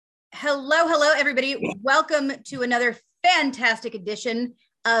Hello, everybody. Welcome to another fantastic edition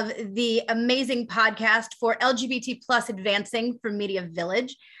of the amazing podcast for LGBT plus Advancing from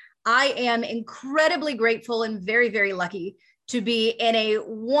MediaVillage. I am incredibly grateful and very, very lucky to be in a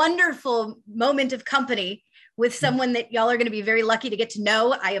wonderful moment of company with someone that y'all are going to be very lucky to get to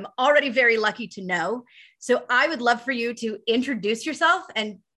know. I am already very lucky to know. So I would love for you to introduce yourself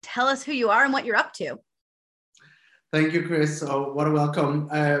and tell us who you are and what you're up to. Thank you, Chris. Oh, what a welcome.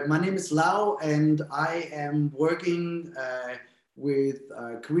 My name is Lau, and I am working with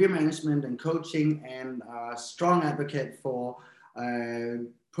career management and coaching, and a strong advocate for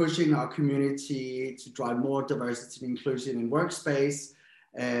pushing our community to drive more diversity and inclusion in workspace,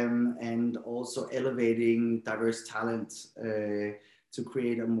 and also elevating diverse talent to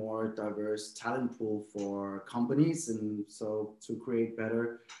create a more diverse talent pool for companies, and so to create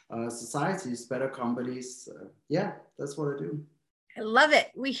better societies, better companies. Yeah, that's what I do. I love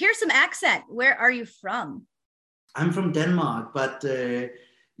it. We hear some accent. Where are you from? I'm from Denmark, but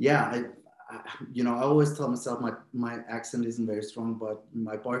yeah, I always tell myself my accent isn't very strong, but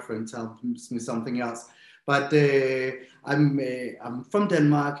my boyfriend tells me something else. But I'm from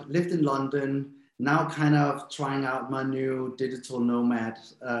Denmark, lived in London, now kind of trying out my new digital nomad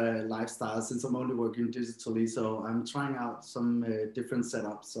lifestyle, since I'm only working digitally. So I'm trying out some different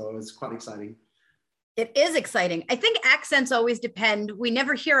setups. So it's quite exciting. It is exciting. I think accents always depend. We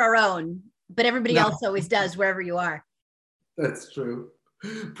never hear our own, but everybody else always does wherever you are. That's true.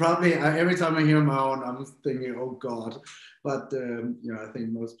 Probably every time I hear my own, I'm thinking, oh God. But I think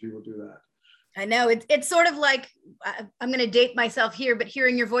most people do that. I know it's sort of like, I'm going to date myself here, but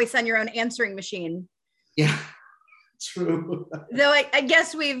hearing your voice on your own answering machine. Yeah, true. Though I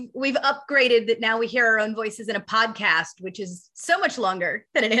guess we've upgraded that now we hear our own voices in a podcast, which is so much longer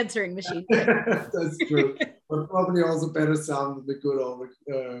than an answering machine. That's true. But probably also better sound than the good old,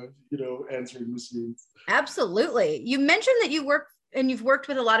 answering machines. Absolutely. You mentioned that you've worked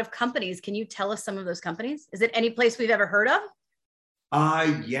with a lot of companies. Can you tell us some of those companies? Is it any place we've ever heard of?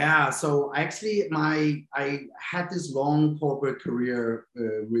 Yeah. So actually, I had this long corporate career,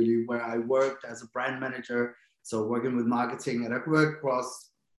 really, where I worked as a brand manager. So working with marketing, and I've worked across,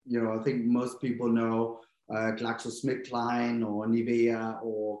 I think most people know GlaxoSmithKlein or Nivea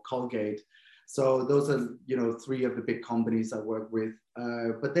or Colgate. So those are, three of the big companies I work with.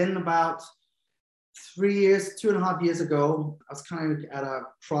 But then about 2.5 years ago, I was kind of at a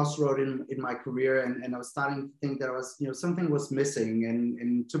crossroad in my career, and I was starting to think that I was, something was missing.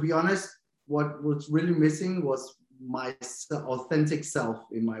 And to be honest, what was really missing was my authentic self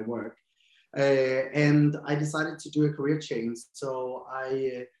in my work. And I decided to do a career change. So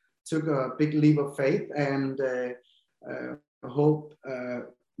I took a big leap of faith, and hope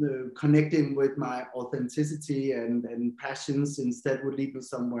connecting with my authenticity and passions instead would lead me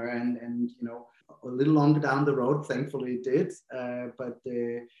somewhere. And a little longer down the road, thankfully it did. But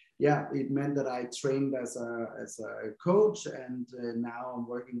it meant that I trained as a coach, and now I'm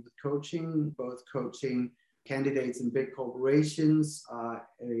working with coaching, both coaching candidates in big corporations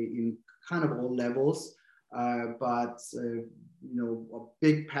in kind of all levels. But a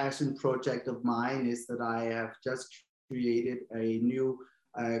big passion project of mine is that I have just created a new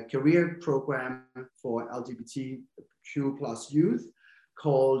career program for LGBTQ plus youth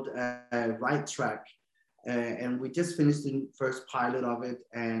called Right Track. And we just finished the first pilot of it.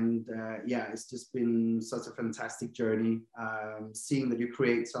 And it's just been such a fantastic journey, seeing that you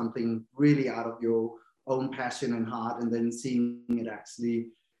create something really out of your own passion and heart, and then seeing it actually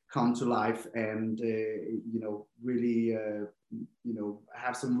come to life and, really,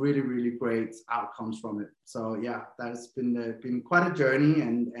 have some really, really great outcomes from it. So yeah, that's been quite a journey,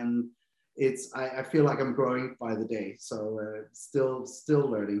 and I feel like I'm growing by the day. So still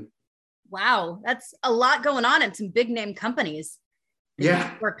learning. Wow, that's a lot going on in some big name companies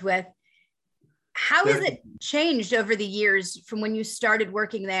that you've worked with. How has it changed over the years from when you started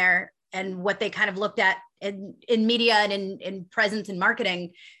working there and what they kind of looked at in media and in presence and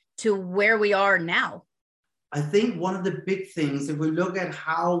marketing to where we are now? I think one of the big things, if we look at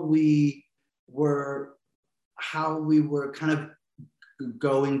how we were kind of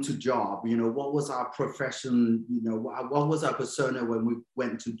going to job, what was our profession, what was our persona when we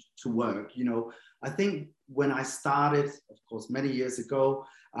went to work? I think when I started, of course, many years ago,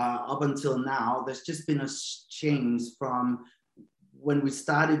 up until now, there's just been a change from when we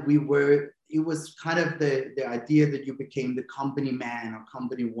started. It was kind of the idea that you became the company man or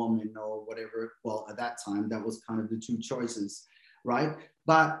company woman or whatever. Well, at that time, that was kind of the two choices, right?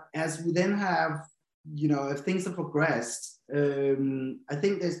 But as we then have, if things have progressed, I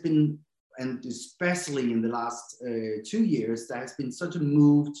think there's been and especially in the last 2 years, there has been such a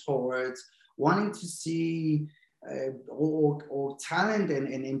move towards wanting to see or talent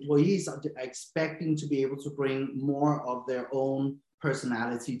and employees are expecting to be able to bring more of their own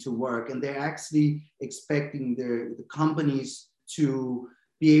personality to work. And they're actually expecting the companies to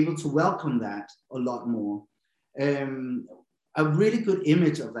be able to welcome that a lot more. A really good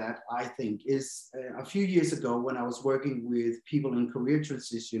image of that, I think, is a few years ago when I was working with people in career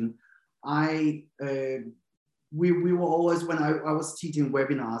transition. We were always, when I was teaching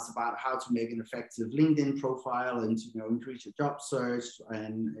webinars about how to make an effective LinkedIn profile and to, increase your job search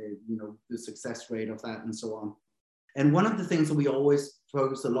and the success rate of that and so on. And one of the things that we always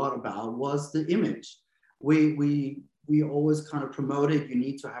focused a lot about was the image. We always kind of promoted, you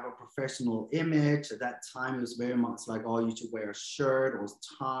need to have a professional image. At that time, it was very much like, oh, you should wear a shirt or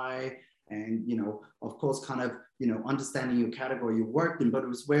tie. And, of course, kind of, understanding your category you worked in, but it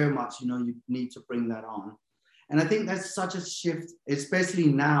was very much, you need to bring that on. And I think that's such a shift, especially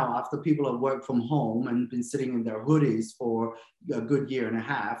now after people have worked from home and been sitting in their hoodies for a good year and a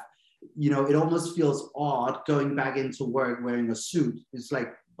half. It almost feels odd going back into work wearing a suit. It's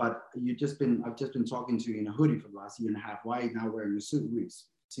like, but I've just been talking to you in a hoodie for the last year and a half. Why are you now wearing a suit? It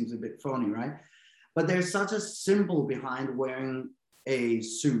seems a bit phony, right? But there's such a symbol behind wearing a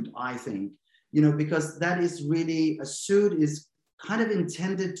suit, I think, because that is really, a suit is kind of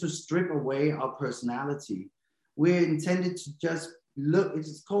intended to strip away our personality. We're intended to just look,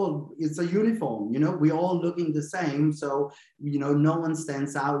 it's a uniform, we're all looking the same. So, no one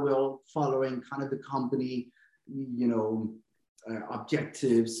stands out. We're all following kind of the company,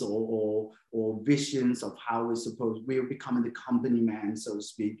 objectives or visions of how we're becoming the company man, so to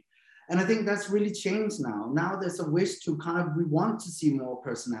speak. And I think that's really changed now. Now there's a wish to we want to see more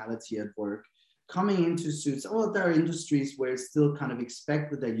personality at work coming into suits. Well, there are industries where it's still kind of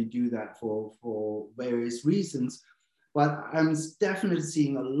expected that you do that for various reasons. But I'm definitely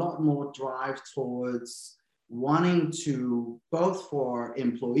seeing a lot more drive towards wanting to, both for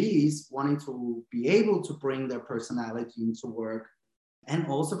employees, wanting to be able to bring their personality into work, and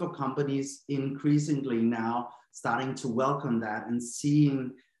also for companies increasingly now starting to welcome that and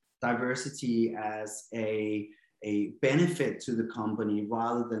seeing diversity as a benefit to the company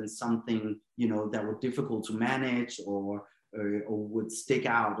rather than something, that were difficult to manage or would stick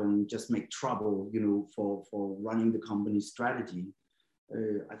out and just make trouble, for running the company's strategy.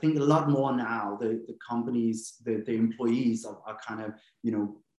 I think a lot more now, the companies, the employees are kind of,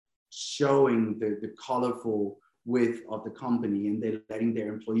 showing the colorful width of the company, and they're letting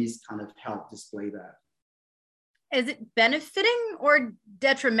their employees kind of help display that. Is it benefiting or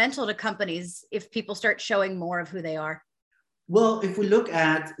detrimental to companies if people start showing more of who they are? Well, if we look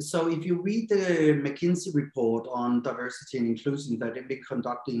at, so if you read the McKinsey report on diversity and inclusion that they've been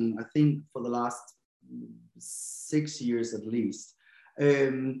conducting, I think for the last 6 years at least,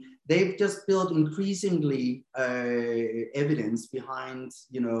 they've just built increasingly evidence behind,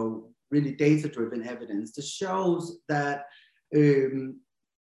 really data-driven evidence that shows that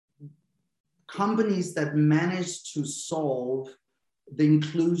companies that manage to solve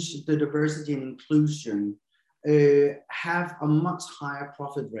the diversity and inclusion have a much higher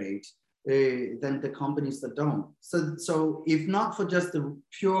profit rate than the companies that don't. So if not for just the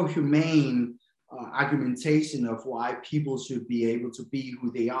pure humane argumentation of why people should be able to be who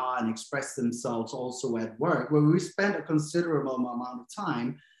they are and express themselves also at work, where we spend a considerable amount of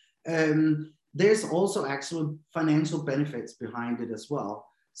time, there's also actual financial benefits behind it as well.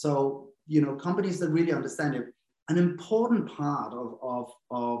 So, companies that really understand it, an important part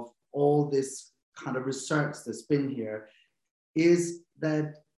of all this kind of research that's been here is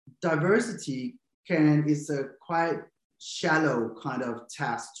that diversity is a quite shallow kind of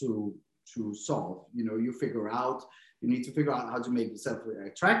task to solve. You need to figure out how to make yourself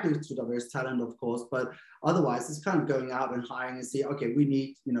attractive to diverse talent, of course, but otherwise it's kind of going out and hiring and say, okay, we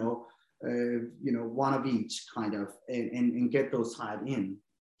need, one of each kind of, and get those hired in.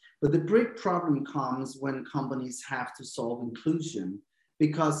 But the big problem comes when companies have to solve inclusion,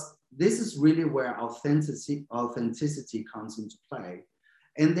 because this is really where authenticity comes into play.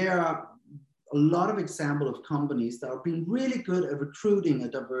 And there are a lot of examples of companies that have been really good at recruiting a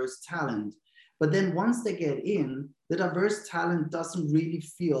diverse talent. But then once they get in, the diverse talent doesn't really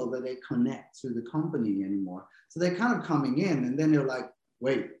feel that they connect to the company anymore. So they're kind of coming in and then they're like,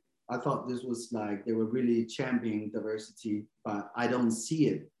 wait, I thought this was like, they were really championing diversity, but I don't see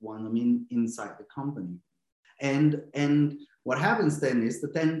it when I'm inside the company. And what happens then is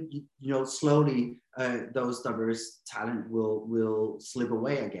that then, slowly those diverse talent will slip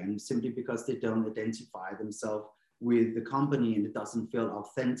away again, simply because they don't identify themselves with the company and it doesn't feel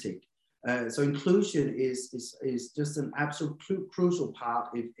authentic. So inclusion is just an absolute crucial part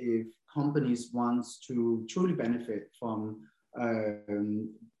if companies want to truly benefit from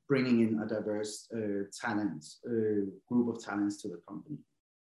bringing in a diverse group of talents to the company.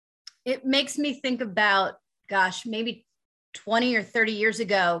 It makes me think about, gosh, maybe 20 or 30 years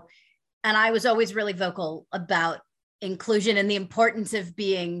ago, and I was always really vocal about inclusion and the importance of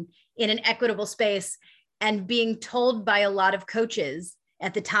being in an equitable space, and being told by a lot of coaches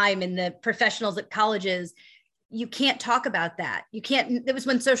at the time and the professionals at colleges, you can't talk about that. You can't, it was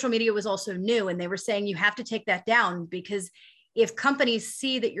when social media was also new, and they were saying you have to take that down, because if companies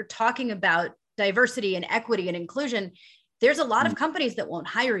see that you're talking about diversity and equity and inclusion, there's a lot of companies that won't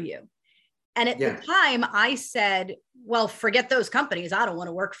hire you. And at the time I said, well, forget those companies. I don't want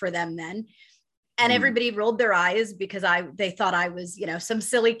to work for them then. And everybody rolled their eyes because they thought I was, some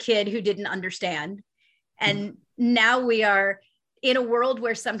silly kid who didn't understand. And now we are in a world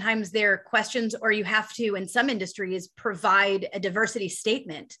where sometimes there are questions, or you have to, in some industries, provide a diversity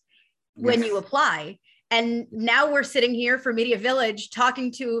statement when you apply. And now we're sitting here for MediaVillage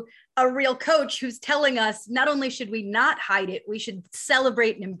talking to a real coach who's telling us not only should we not hide it, we should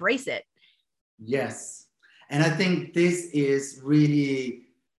celebrate and embrace it. Yes. And I think this is really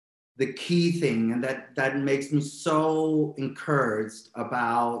the key thing, and that makes me so encouraged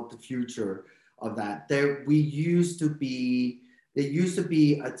about the future of that. There used to be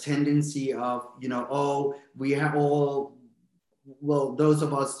a tendency of, we have all, well, those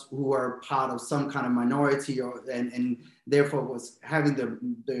of us who are part of some kind of minority, and therefore was having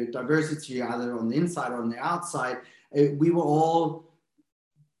the diversity either on the inside or on the outside, we were all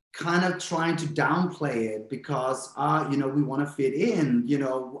kind of trying to downplay it because, we want to fit in.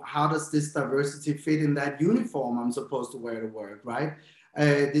 How does this diversity fit in that uniform I'm supposed to wear to work, right?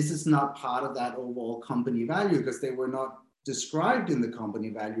 This is not part of that overall company value, because they were not described in the company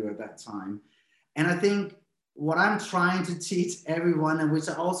value at that time. And I think what I'm trying to teach everyone, and which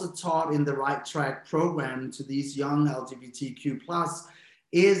I also taught in the Right Track program to these young LGBTQ plus,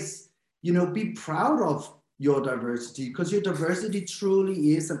 is, be proud of your diversity, because your diversity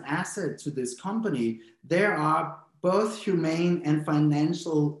truly is an asset to this company. There are both humane and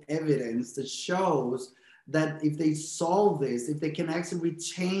financial evidence that shows that if they solve this, if they can actually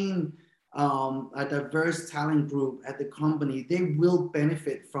retain a diverse talent group at the company, they will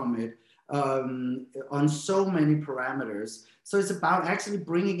benefit from it on so many parameters. So it's about actually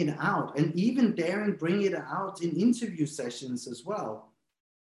bringing it out, and even daring bring it out in interview sessions as well.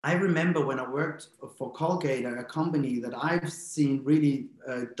 I remember when I worked for Colgate, a company that I've seen really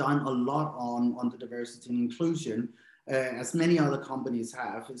done a lot on the diversity and inclusion, as many other companies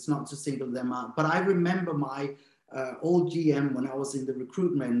have. It's not to single them out, but I remember my old GM when I was in the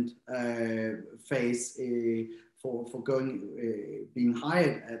recruitment phase for being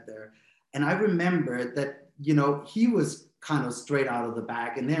hired at there. And I remember that, he was kind of straight out of the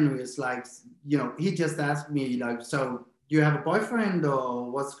bag. And then it was like, he just asked me like, so do you have a boyfriend or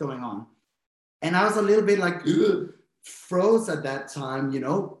what's going on? And I was a little bit like, froze at that time,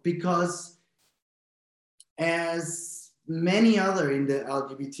 because as many other in the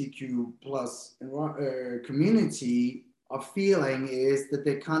LGBTQ plus community are feeling is that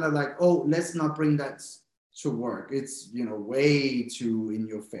they kind of like, oh, let's not bring that to work. It's, way too in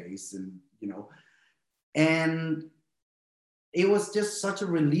your face, and, and it was just such a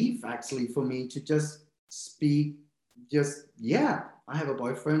relief actually for me to just speak, I have a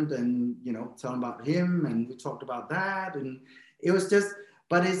boyfriend, and, tell him about him, and we talked about that. And it was just,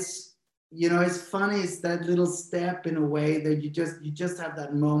 but it's, it's funny, it's that little step in a way that you just have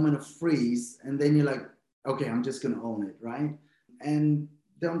that moment of freeze, and then you're like, okay, I'm just going to own it, right? And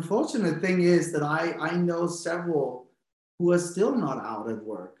the unfortunate thing is that I know several who are still not out at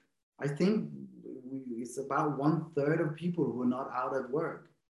work. I think it's about 1/3 of people who are not out at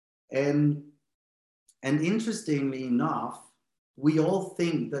work. And interestingly enough, we all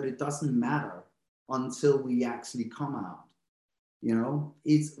think that it doesn't matter until we actually come out.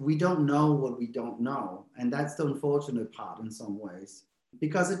 We don't know what we don't know. And that's the unfortunate part in some ways,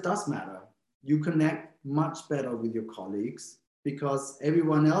 because it does matter. You connect much better with your colleagues because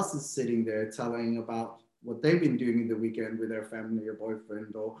everyone else is sitting there telling about what they've been doing in the weekend with their family or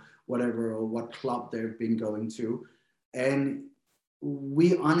boyfriend or whatever, or what club they've been going to. And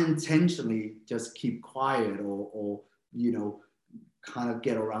we unintentionally just keep quiet or kind of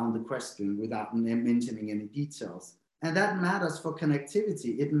get around the question without mentioning any details. And that matters for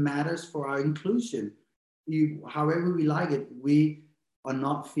connectivity. It matters for our inclusion. However we like it, we are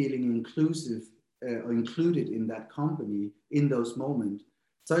not feeling inclusive or included in that company in those moments.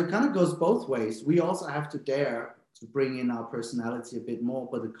 So it kind of goes both ways. We also have to dare to bring in our personality a bit more,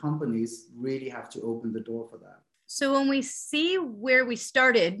 but the companies really have to open the door for that. So when we see where we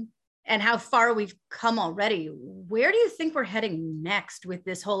started and how far we've come already, where do you think we're heading next with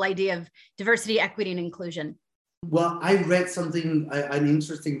this whole idea of diversity, equity, and inclusion? Well, I read something, an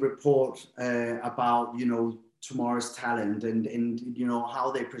interesting report about, tomorrow's talent and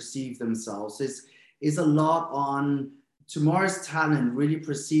how they perceive themselves. Is a lot on tomorrow's talent really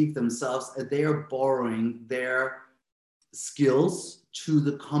perceive themselves as they are borrowing their skills to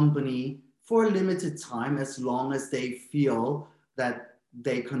the company for a limited time, as long as they feel that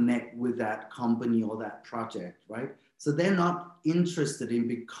they connect with that company or that project, right? So they're not interested in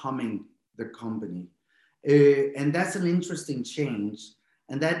becoming the company. And that's an interesting change.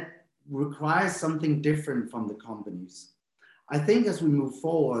 And that requires something different from the companies. I think as we move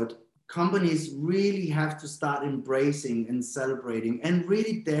forward, companies really have to start embracing and celebrating and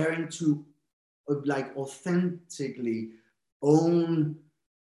really daring to authentically own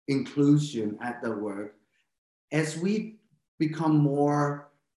inclusion at their work. As we become more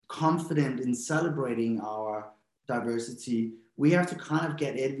confident in celebrating our diversity, we have to kind of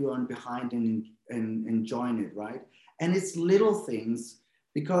get everyone behind and join it, right? And it's little things,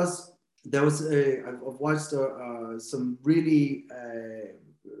 because there was I've watched some really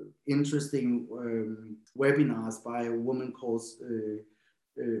interesting webinars by a woman called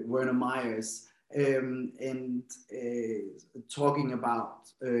Werner Myers, and talking about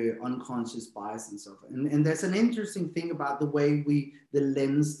unconscious bias and so on. And there's an interesting thing about the way the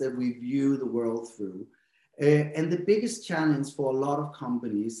lens that we view the world through. And the biggest challenge for a lot of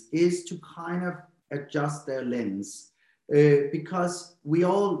companies is to kind of adjust their lens, because we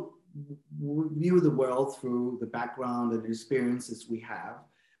all view the world through the background and experiences we have.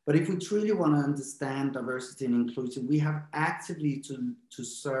 But if we truly want to understand diversity and inclusion, we have actively to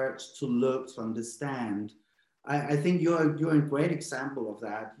search, to look, to understand. I think you're a great example of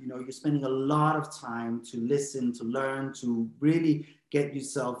that. You're spending a lot of time to listen, to learn, to really get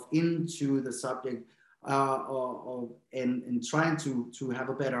yourself into the subject, and trying to have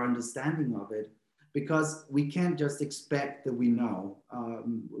a better understanding of it, because we can't just expect that we know.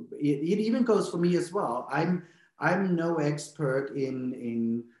 It even goes for me as well. I'm no expert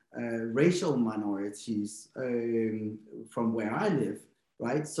in racial minorities from where I live,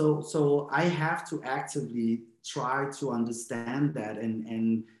 right? So I have to actively try to understand that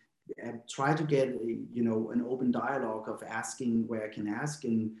and try to get an open dialogue of asking where I can ask,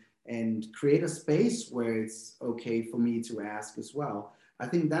 and create a space where it's okay for me to ask as well. I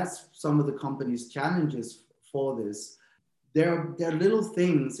think that's some of the company's challenges for this. There are little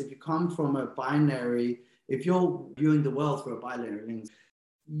things. If you come from a binary, if you're viewing the world through a binary lens,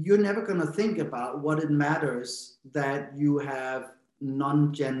 you're never going to think about what it matters that you have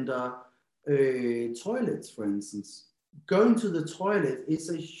non-gender toilets, for instance. Going to the toilet is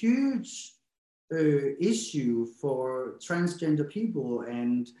a huge issue for transgender people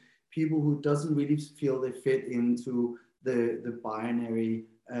and people who doesn't really feel they fit into the binary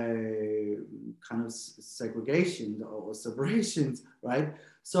kind of segregation or separations, right?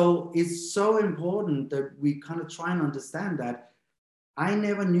 So it's so important that we kind of try and understand that. I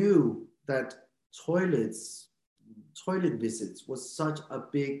never knew that toilet visits was such a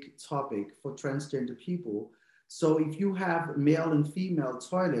big topic for transgender people. So if you have male and female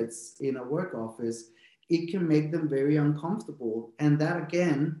toilets in a work office, it can make them very uncomfortable. And that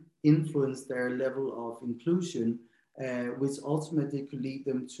again influence their level of inclusion, which ultimately could lead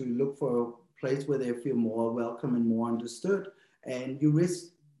them to look for a place where they feel more welcome and more understood. And you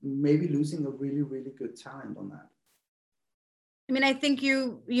risk maybe losing a really, really good talent on that. I mean, I think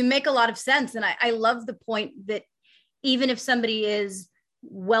you make a lot of sense. And I love the point that even if somebody is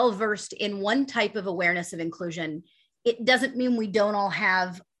well-versed in one type of awareness of inclusion, it doesn't mean we don't all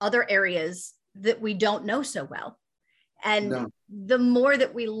have other areas that we don't know so well. And the more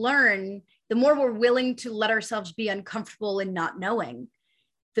that we learn, the more we're willing to let ourselves be uncomfortable in not knowing,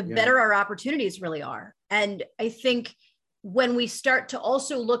 the better our opportunities really are. And I think when we start to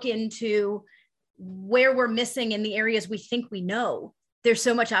also look into where we're missing in the areas we think we know, there's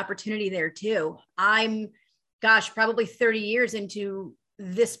so much opportunity there too. I'm, probably 30 years into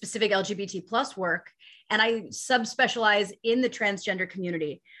this specific LGBT plus work, and I subspecialize in the transgender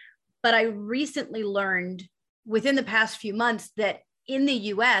community. But I recently learned within the past few months that in the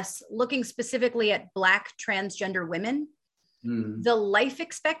US, looking specifically at Black transgender women, the life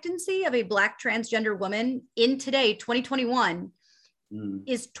expectancy of a Black transgender woman in today, 2021,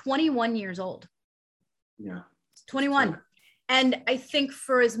 is 21 years old. Yeah. 21. And I think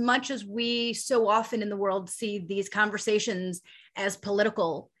for as much as we so often in the world see these conversations as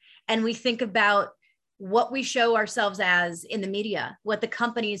political, and we think about what we show ourselves as in the media, what the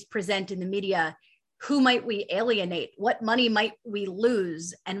companies present in the media, who might we alienate, what money might we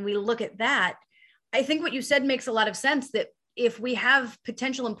lose, and we look at that. I think what you said makes a lot of sense, that if we have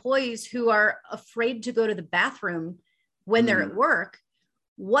potential employees who are afraid to go to the bathroom when they're at work,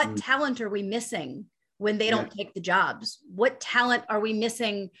 what talent are we missing when they don't take the jobs? What talent are we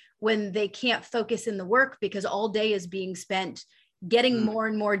missing when they can't focus in the work because all day is being spent getting more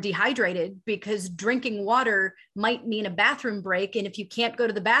and more dehydrated, because drinking water might mean a bathroom break. And if you can't go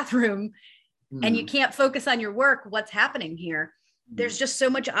to the bathroom and you can't focus on your work, what's happening here? There's just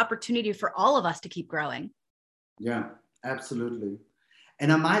so much opportunity for all of us to keep growing. Yeah, absolutely.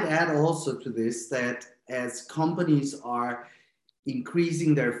 And I might add also to this that as companies are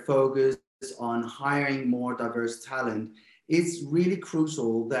increasing their focus on hiring more diverse talent, it's really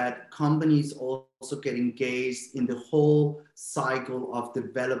crucial that companies also get engaged in the whole cycle of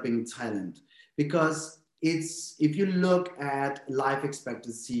developing talent. Because if you look at life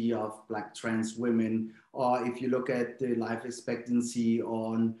expectancy of Black trans women, or if you look at the life expectancy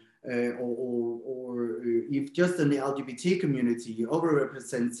on or if just in the LGBT community,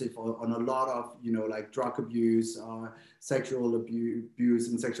 overrepresentative on a lot of, like drug abuse, sexual abuse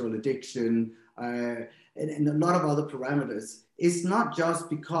and sexual addiction, and a lot of other parameters. It's not just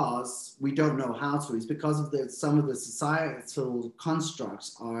because we don't know how to, it's because of some of the societal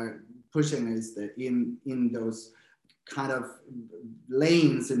constructs are pushing us in those kind of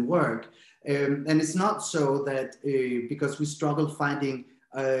lanes in work. And it's not so that because we struggle finding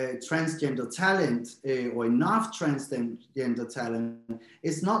transgender talent or enough transgender talent,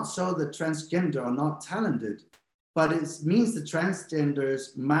 it's not so that transgender are not talented, but it means that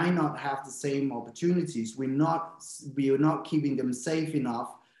transgenders might not have the same opportunities. We are not keeping them safe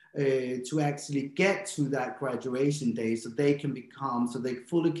enough to actually get to that graduation day, so they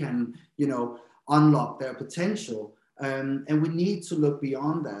fully can, unlock their potential. And we need to look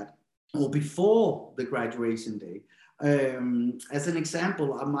beyond that, or before the graduation day. As an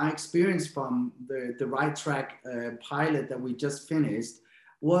example, my experience from the Right Track pilot that we just finished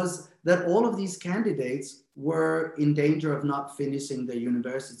was that all of these candidates were in danger of not finishing their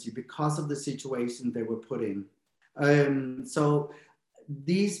university because of the situation they were put in. So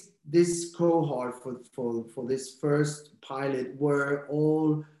this cohort for this first pilot were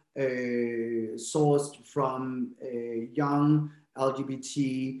all sourced from young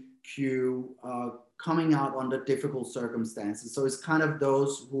LGBTQ coming out under difficult circumstances. So it's kind of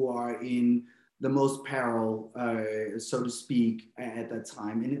those who are in the most peril, so to speak, at that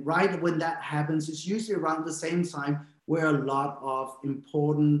time. And right when that happens, it's usually around the same time where a lot of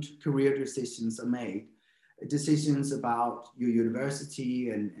important career decisions are made. Decisions about your university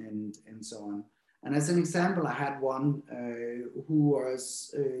and so on. And as an example, I had one who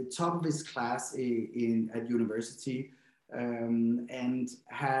was top of his class at university, and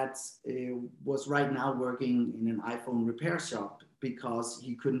was right now working in an iPhone repair shop because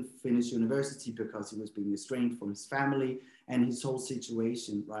he couldn't finish university because he was being estranged from his family and his whole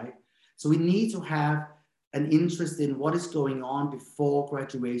situation, right? So we need to have an interest in what is going on before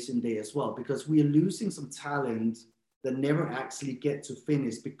graduation day as well, because we are losing some talent that never actually get to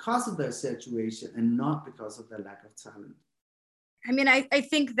finish because of their situation and not because of their lack of talent. I mean, I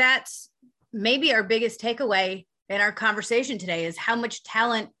think that's maybe our biggest takeaway in our conversation today, is how much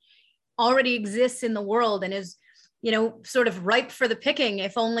talent already exists in the world and is, sort of ripe for the picking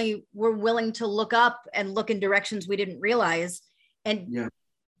if only we're willing to look up and look in directions we didn't realize, and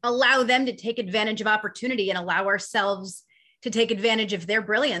allow them to take advantage of opportunity and allow ourselves to take advantage of their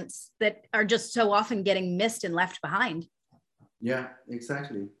brilliance that are just so often getting missed and left behind. Yeah,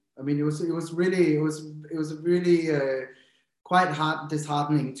 exactly. I mean, it was really quite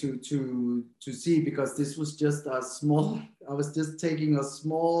disheartening to see, because this was just I was just taking a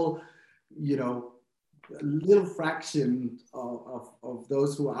small, little fraction of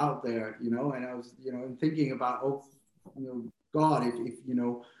those who are out there, and I was, thinking about, God, if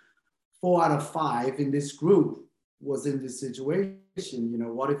 4 out of 5 in this group was in this situation,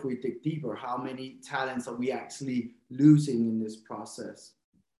 what if we dig deeper? How many talents are we actually losing in this process?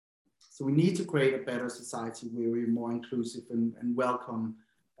 So we need to create a better society where we're more inclusive and welcome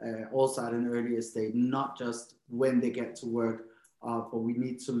also at an earlier stage, not just when they get to work, but we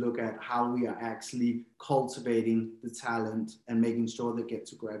need to look at how we are actually cultivating the talent and making sure they get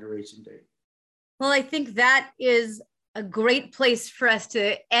to graduation day. Well, I think that is a great place for us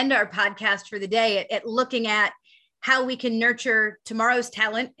to end our podcast for the day, at looking at how we can nurture tomorrow's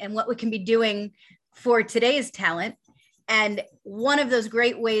talent and what we can be doing for today's talent. And one of those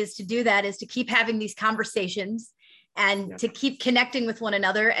great ways to do that is to keep having these conversations and to keep connecting with one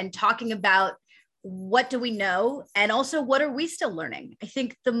another and talking about what do we know? And also, what are we still learning? I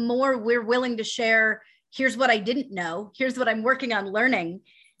think the more we're willing to share, here's what I didn't know, here's what I'm working on learning,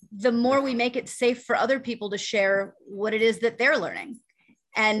 the more we make it safe for other people to share what it is that they're learning.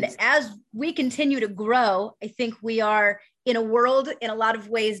 And as we continue to grow, I think we are in a world in a lot of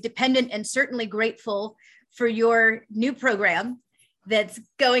ways dependent and certainly grateful for your new program that's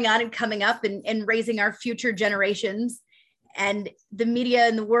going on and coming up and raising our future generations. And the media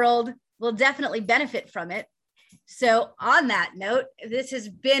in the world will definitely benefit from it. So on that note, this has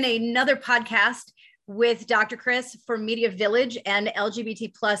been another podcast with Dr. Kryss for MediaVillage and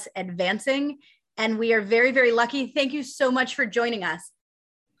LGBT Plus Advancing. And we are very, very lucky. Thank you so much for joining us.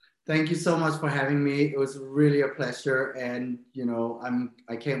 Thank you so much for having me. It was really a pleasure. And,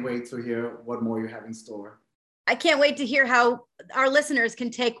 I can't wait to hear what more you have in store. I can't wait to hear how our listeners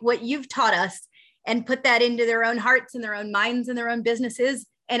can take what you've taught us and put that into their own hearts and their own minds and their own businesses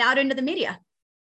and out into the media.